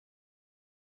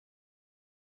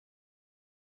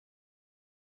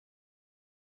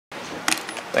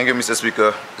Thank you, Mr.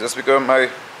 Speaker. Mr. Speaker, my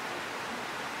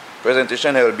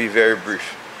presentation will be very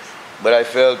brief, but I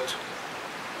felt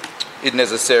it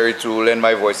necessary to lend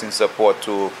my voice in support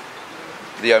to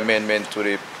the amendment to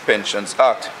the Pensions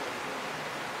Act.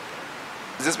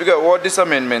 Mr. Speaker, what this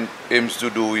amendment aims to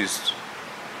do is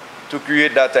to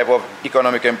create that type of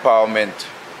economic empowerment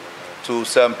to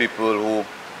some people who,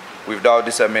 without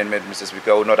this amendment, Mr.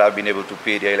 Speaker, would not have been able to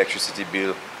pay their electricity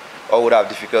bill or would have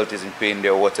difficulties in paying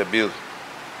their water bill.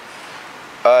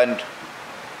 And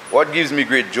what gives me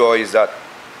great joy is that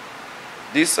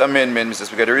this amendment, Mr.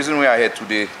 Speaker, the reason we are here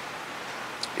today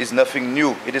is nothing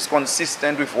new. It is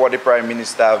consistent with what the Prime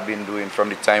Minister have been doing from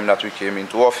the time that we came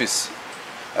into office.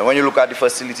 And when you look at the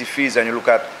facility fees and you look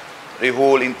at the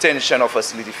whole intention of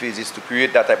facility fees is to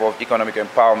create that type of economic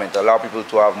empowerment, allow people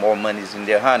to have more monies in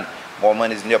their hand, more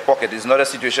monies in their pocket. It's not a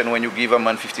situation when you give a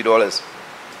man $50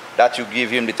 that you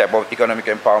give him the type of economic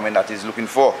empowerment that he's looking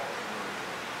for.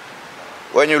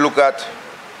 When you look at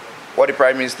what the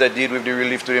Prime Minister did with the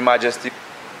relief to the majestic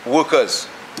workers,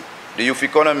 the youth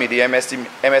economy, the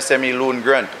MSME loan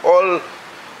grant, all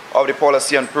of the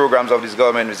policy and programs of this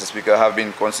government, Mr. Speaker, have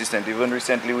been consistent. Even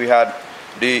recently we had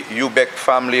the UBEC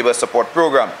Farm Labor Support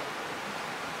Program.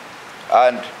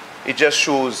 And it just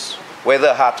shows where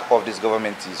the heart of this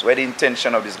government is, where the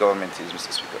intention of this government is,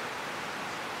 Mr. Speaker.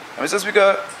 And Mr.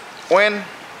 Speaker, when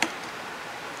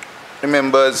the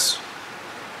members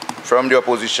from the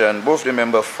opposition, both the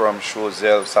member from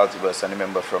Chozel, Saltibus, and the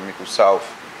member from Miku South,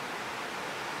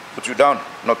 put you down,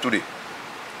 not today.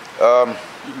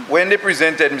 When they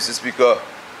presented, Mr. Speaker,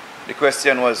 the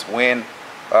question was when,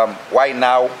 why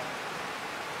now?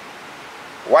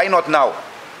 Why not now?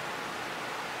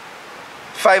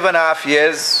 5.5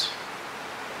 years,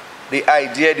 the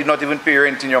idea did not even pay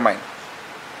rent in your mind.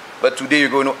 But today you're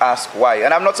going to ask why.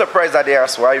 And I'm not surprised that they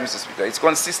ask why, Mr. Speaker. It's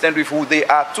consistent with who they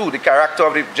are too, the character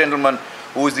of the gentleman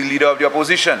who is the leader of the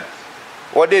opposition.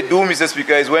 What they do, Mr.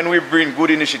 Speaker, is when we bring good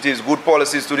initiatives, good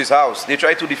policies to this house, they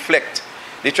try to deflect.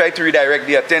 They try to redirect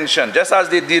the attention, just as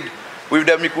they did with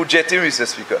the Miku Jetty, Mr.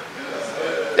 Speaker.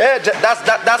 Yeah,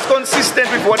 that's consistent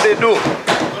with what they do.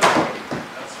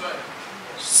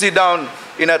 Sit down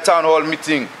in a town hall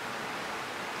meeting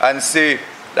and say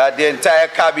that the entire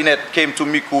cabinet came to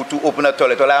Miku to open a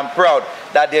toilet. Well, I'm proud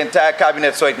that the entire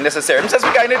cabinet saw it necessary. Mr.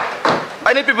 Speaker,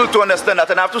 I need people to understand that,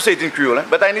 and I have to say it in Creole,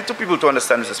 but I need two people to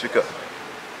understand, Mr. Speaker.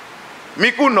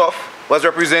 Miku North was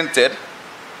represented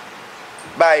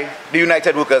by the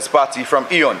United Workers' Party from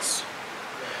eons.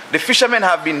 The fishermen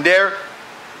have been there,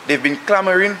 they've been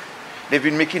clamoring, they've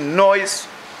been making noise,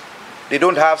 they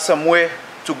don't have somewhere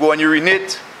to go and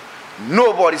urinate.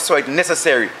 Nobody saw it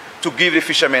necessary to give the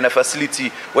fishermen a facility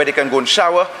where they can go and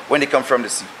shower when they come from the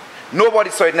sea. Nobody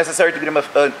saw it necessary to give them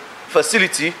a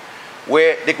facility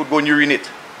where they could go and urinate.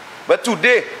 But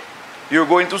today, you're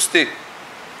going to stay,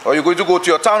 or you're going to go to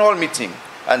your town hall meeting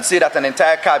and say that an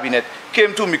entire cabinet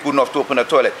came to Miku North to open a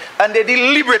toilet. And they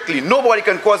deliberately, nobody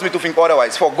can cause me to think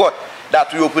otherwise, forgot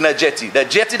that we opened a jetty. The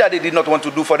jetty that they did not want to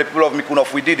do for the people of Miku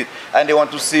North, we did it. And they want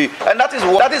to see, and that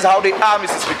is how they are,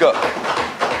 Mr. Speaker.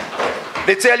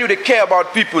 They tell you they care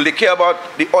about people, they care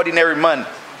about the ordinary man.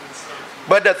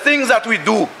 But the things that we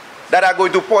do that are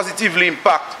going to positively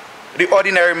impact the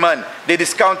ordinary man, they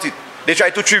discount it. They try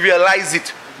to trivialize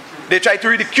it. They try to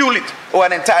ridicule it. Oh,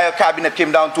 an entire cabinet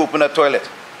came down to open a toilet.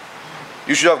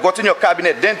 You should have gotten your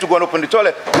cabinet then to go and open the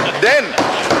toilet.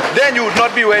 Then you would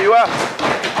not be where you are.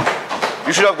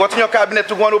 You should have gotten your cabinet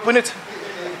to go and open it.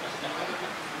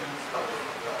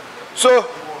 So,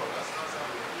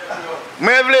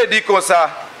 je voulais dire comme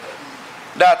ça,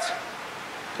 that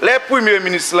les premiers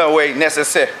ministres là, ouais,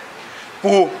 nécessaire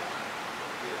pour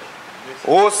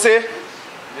hausser,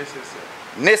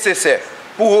 nécessaire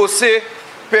pour hausser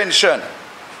pension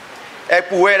et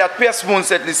pour que la personne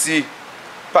cette ici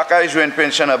pas qu'à jouer une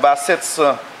pension à bas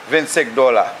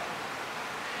 $725.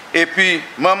 Et puis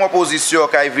même opposition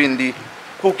qui vient dire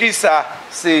pour qui ça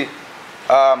c'est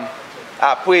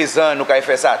à présent nous qu'à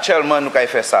faire ça, actuellement nous qu'à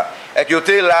faire ça. Et que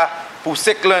était là pour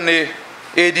 5 années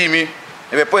et demi, et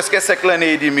bien presque 5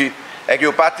 années et demi, et que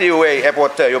pas ouais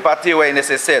important, yo pas ouais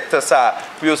nécessaire tout ça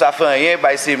pour ça fait rien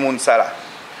bah c'est monde ça là.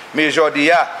 Mais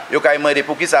aujourd'hui yo ka demander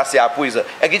pour qui ça c'est à présent.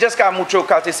 Et que juste qu'à mucho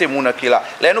quartier c'est monde qui là.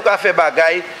 Là nous ka faire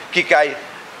bagaille qui ka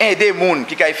aider monde,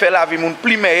 qui ka faire la vie monde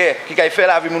plus meilleur, qui ka faire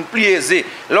la vie monde plus aisé.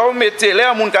 Là on mettez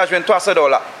là monde ka joindre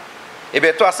 $300. Et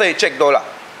bien 300 et check $.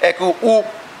 Et que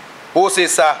ou c'est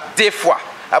ça deux fois.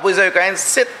 À présent yo ka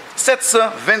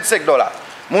 $725.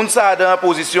 Moun sa dans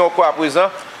position quoi à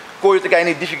présent, quand il y a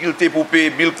une difficulté pour payer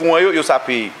bill courant yo ça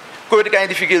paye. Quand il y a une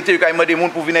difficulté, il y a des gens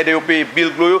pour venir de payer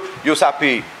bill yo ça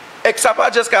paye. Et ça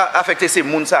pas juste affecter ces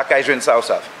gens qui joignent ça ou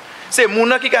ça. C'est les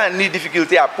gens qui ont des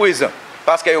difficultés à présent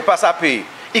parce qu'ils n'ont pas à payer.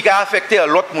 Ils ont affecté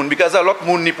l'autre monde parce que l'autre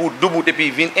monde n'est pour double et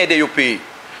puis viennent aider à payer.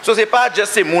 So c'est pas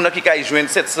juste ces gens qui ont joint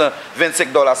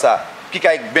 $725 ça qui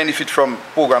ont benefit from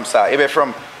programme ça et bien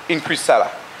from increase ça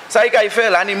là. Ça ils ont fait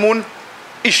là les gens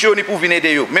ils sont pour venir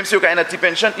aider eux. Même si ils ont une petite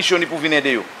pension, ils sont pour venir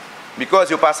aider eux.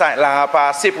 Because ils pas ça là pas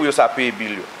assez pour ça payer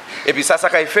bill. Et puis ça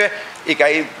qu'ils fait ils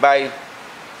ont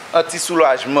un petit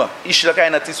soulagement. Il y a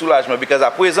un petit soulagement parce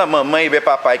qu'à présent, maman et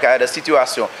papa ils ont des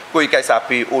situations où ils ont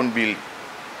payé un bill.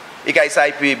 Ils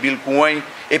ont payé bill coin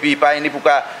et puis ils pas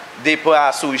pour dépendre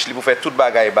à souche pour faire toute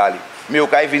bagaille bali. Mais ils ont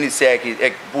venir ici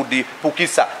pour dire pour qui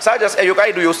ça. Ça juste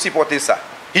ils ont supporter ça.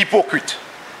 Hypocrite.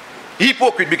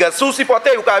 Hypocrite parce que si vous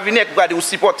supportez, vous pouvez venir et vous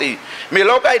supporter. Mais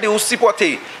là, vous pouvez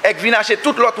supporter et venir acheter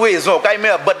toute l'autre raison, vous pouvez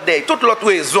mettre un birthday, toute l'autre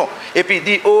raison et puis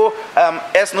dire oh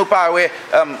est-ce nous pas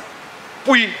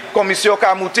puis commission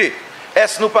ka monter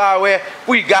est-ce nous pas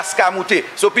puis gaz ka monter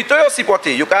so plutôt yo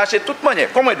supporter yo ka acheter toute manière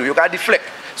comment yo ka deflect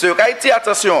so yo ka tirer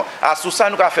attention à sous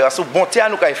ça nous ka faire à sous bonté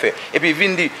nous ka faire et puis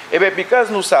vinn dit et bien because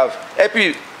nous savons et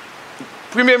puis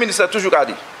premier ministre toujours a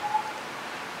dit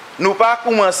nous pas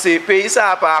commencer pays ça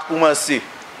a pas commencé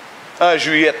en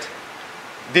juillet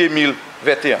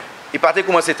 2021 il pas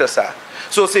commencer tout ça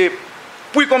so c'est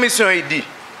puis commission il dit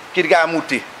qu'il va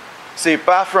monter c'est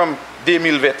pas from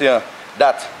 2021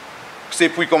 that c'est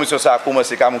puis commission ça a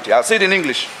commencé à monter. I'll say it in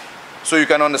English so you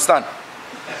can understand.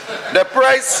 The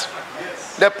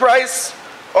price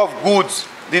of goods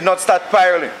did not start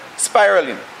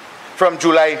spiraling from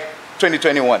July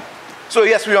 2021. So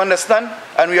yes, we understand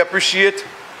and we appreciate,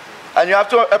 and you have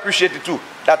to appreciate it too,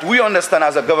 that we understand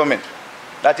as a government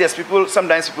that yes,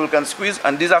 sometimes people can squeeze,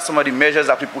 and these are some of the measures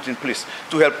that we put in place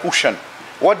to help cushion.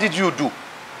 What did you do?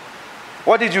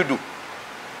 What did you do?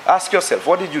 Ask yourself,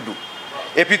 what did you do?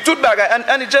 Et puis tout bagay,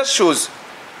 and it just shows,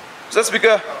 just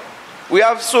because we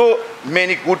have so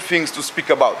many good things to speak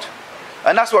about.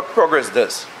 And that's what progress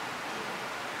does.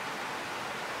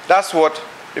 That's what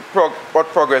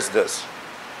progress does.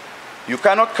 You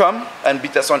cannot come and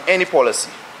beat us on any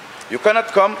policy. You cannot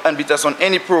come and beat us on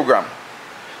any program.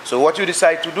 So what you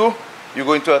decide to do, you're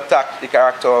going to attack the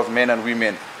character of men and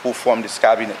women who form this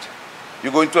cabinet.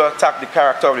 You're going to attack the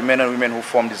character of the men and women who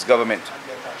form this government.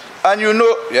 And you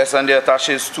know, yes, and the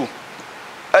attaches too.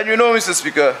 And you know, Mr.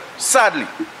 Speaker, sadly,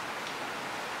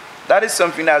 that is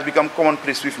something that has become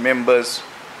commonplace with members,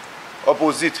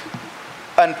 opposite,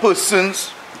 and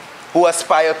persons who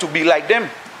aspire to be like them.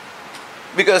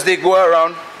 Because they go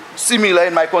around similar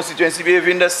in my constituency,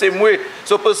 behaving the same way.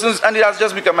 So persons, and it has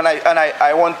just become, and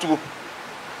I want to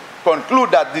conclude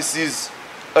that this is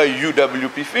a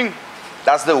UWP thing.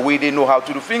 That's the way they know how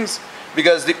to do things.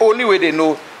 Because the only way they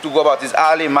know to go about is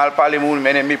aller mal parler moun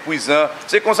mener méprisant.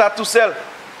 C'est comme ça tout seul.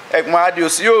 Et moi a dit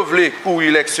si vous voulez pour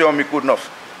élection mi coup de neuf.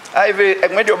 Arrivé et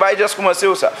moi Joe just commencé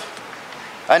au ça.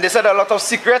 And they said a lot of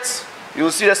secrets. You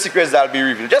will see the secrets that will be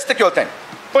revealed. Just take your time.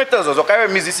 Point us okay,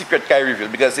 where is the secret can reveal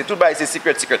because they too say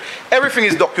secret. Everything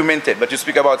is documented, but you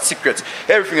speak about secrets.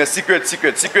 Everything is secret.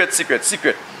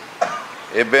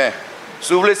 Eh bien,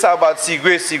 si vous voulez savoir about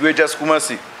secret just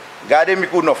commencer. Gardez mi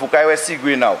coup de neuf, vous pouvez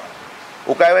secret now.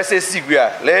 Ou kay c'est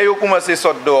sigua les yo commencer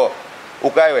sortir dehors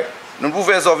ou kay nous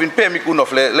pouvons faire une permis pour nous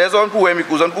les hommes pour mi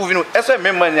cousin pour venir est-ce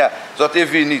même manière sortir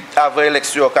venir avant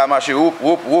élection ka marcher hop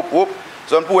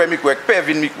zone pour mi avec père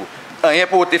venir micro rien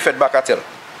pour te fait bacatel.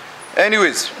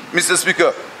 Anyways, Mr.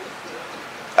 Speaker,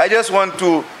 I just want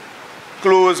to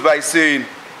close by saying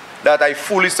that I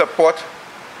fully support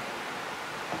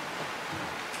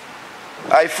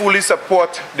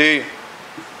the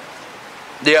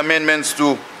amendments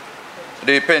to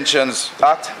the Pensions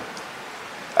Act.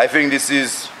 I think this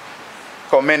is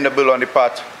commendable on the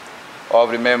part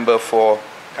of the member for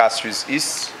Castries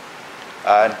East,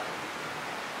 and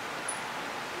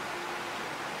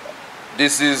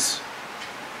this is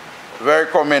very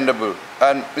commendable.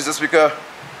 And Mr. Speaker,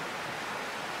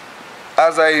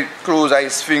 as I close, I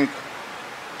think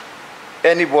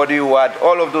anybody who had,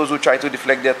 all of those who try to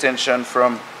deflect their attention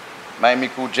from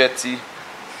Maimiku Jetty,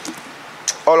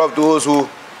 all of those who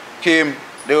came,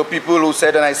 there were people who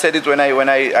said, and I said it when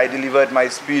I delivered my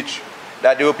speech,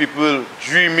 that there were people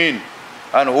dreaming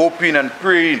and hoping and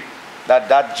praying that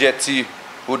that jetty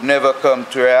would never come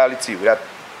to reality, that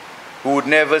we would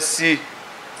never see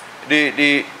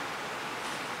the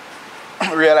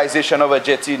realization of a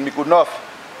jetty in Mikunov,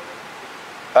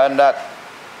 and that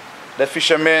the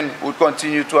fishermen would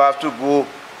continue to have to go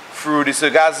through this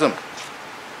orgasm.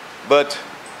 But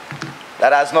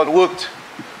that has not worked.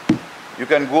 You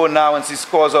can go now and see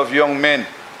scores of young men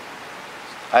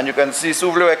And you can see, if you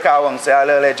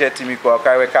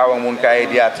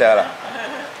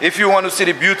want to see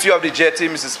the beauty of the jetty,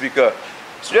 Mr. Speaker,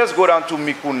 so just go down to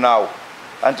Miku now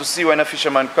and to see when a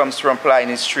fisherman comes from plying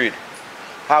his trade,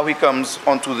 how he comes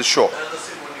onto the shore.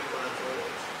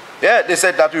 Yeah, they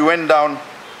said that we went down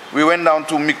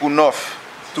to Miku North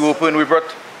to open. We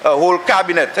brought a whole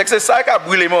cabinet.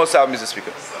 Mr.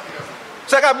 Speaker.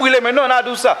 Non, on a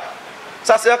dit ça.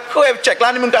 Ça c'est un crève check.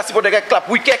 Là, nous avons dit qu'on clap.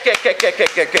 Oui,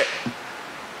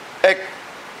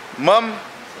 Mam,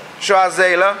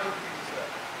 choisir là.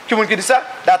 Qui moun qui dit ça?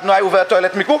 Dat nou a ouvert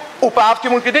toilette Miku? Ou pas qui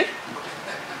moun qui dit?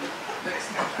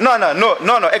 Non.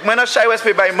 Ek mwen shy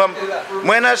respect by Mam.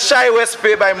 Mwen shy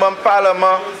respect by Mam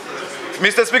Parliament.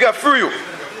 Mr. Speaker, through you,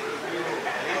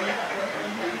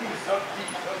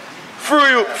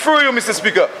 Mr.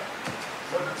 Speaker.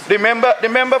 The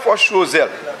member for Chozel,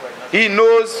 he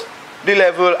knows the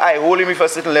level. I hold him with a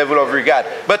certain level of regard.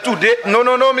 But today, no,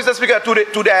 Mr. Speaker.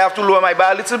 Today I have to lower my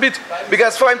bar a little bit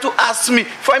because for him to ask me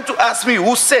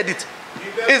who said it,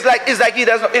 it's like he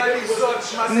does not.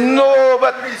 No,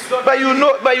 but you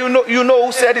know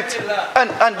who said it,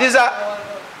 and these are.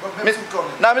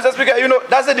 Now, Mr. Speaker, you know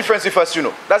that's the difference with us.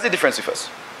 That's the difference with us.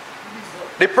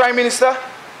 The Prime Minister,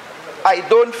 I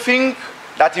don't think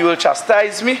that he will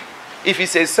chastise me if he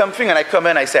says something and I come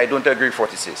in and I say I don't agree with what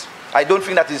he says. I don't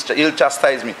think that he'll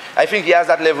chastise me. I think he has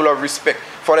that level of respect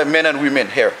for the men and women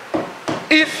here.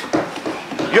 If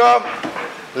your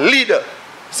leader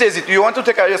says it, you want to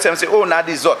take out yourself and say, oh, nah,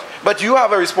 this is hot. But you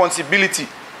have a responsibility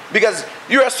because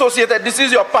you're associated, this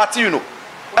is your party,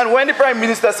 And when the Prime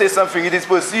Minister says something, it is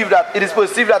perceived that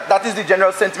that is the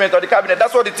general sentiment of the cabinet.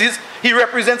 That's what it is. He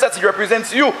represents us, he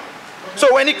represents you.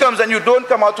 So when he comes and you don't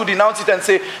come out to denounce it and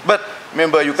say, but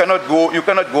remember, you cannot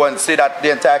go and say that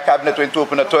the entire cabinet went to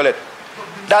open a toilet.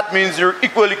 That means you're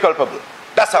equally culpable.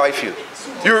 That's how I feel.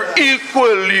 You're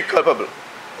equally culpable.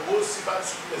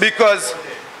 Because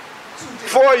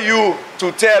for you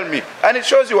to tell me, and it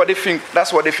shows you what they think,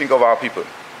 that's what they think of our people.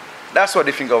 That's what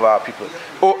they think of our people.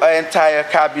 Oh, an entire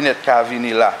cabinet ka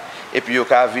vini là, et puis yo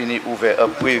ka vini ouvert un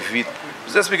peu vite.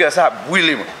 Just because ça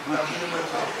brûle.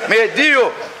 Mais dis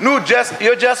yo,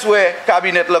 just where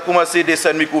cabinet là commence à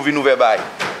descendre mi pour venir ouvert bail.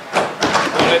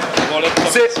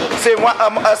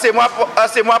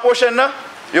 C'est mois prochain là,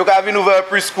 yo ka venir ouvert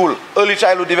preschool, early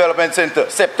childhood development center.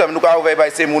 Septembre nous ka ouvert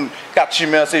bail c'est moun 4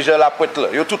 chimères c'est gens la pointe là.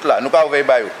 Yo tout là, nous ka ouvert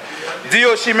bail. Dis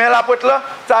yo chimère la pointe là,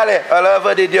 ça allait,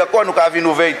 alors de dire quoi nous ka venir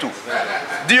ouvert tout.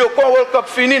 Dis yo quand World Cup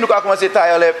fini, nous ka commencer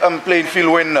tailler playing field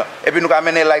win et puis nous ka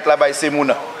mener light là bail c'est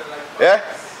moun. Yeah?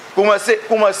 Commencer.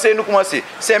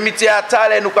 C'est métier à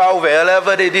taler nous ka ouvert, alors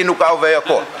de dire nous ka ouvert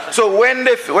encore. So when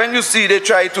you see they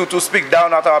try to speak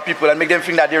down at our people and make them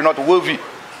think that they're not worthy,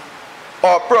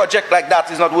 or a project like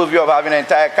that is not worthy of having an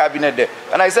entire cabinet there.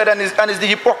 And I said, and it's the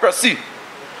hypocrisy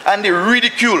and the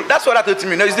ridicule. That's what that hurts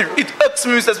me. No, it hurts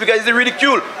me, Mr. Speaker, it's the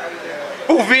ridicule.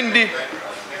 Who've the,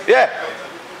 yeah.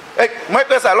 Moi,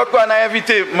 que ça, l'autre fois, on a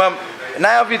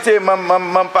invité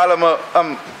mon parlement,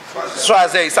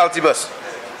 Choisey, Saltibus.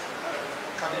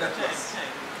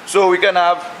 So we can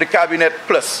have the cabinet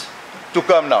plus to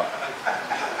come now.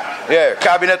 Yeah,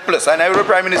 cabinet plus. And every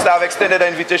Prime Minister have extended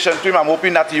an invitation to him. I'm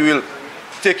hoping that he will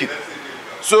take it.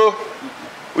 So,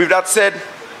 with that said,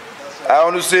 I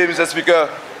want to say, Mr. Speaker,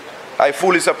 I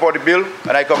fully support the bill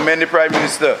and I commend the Prime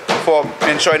Minister for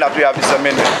ensuring that we have this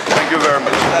amendment. Thank you very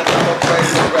much.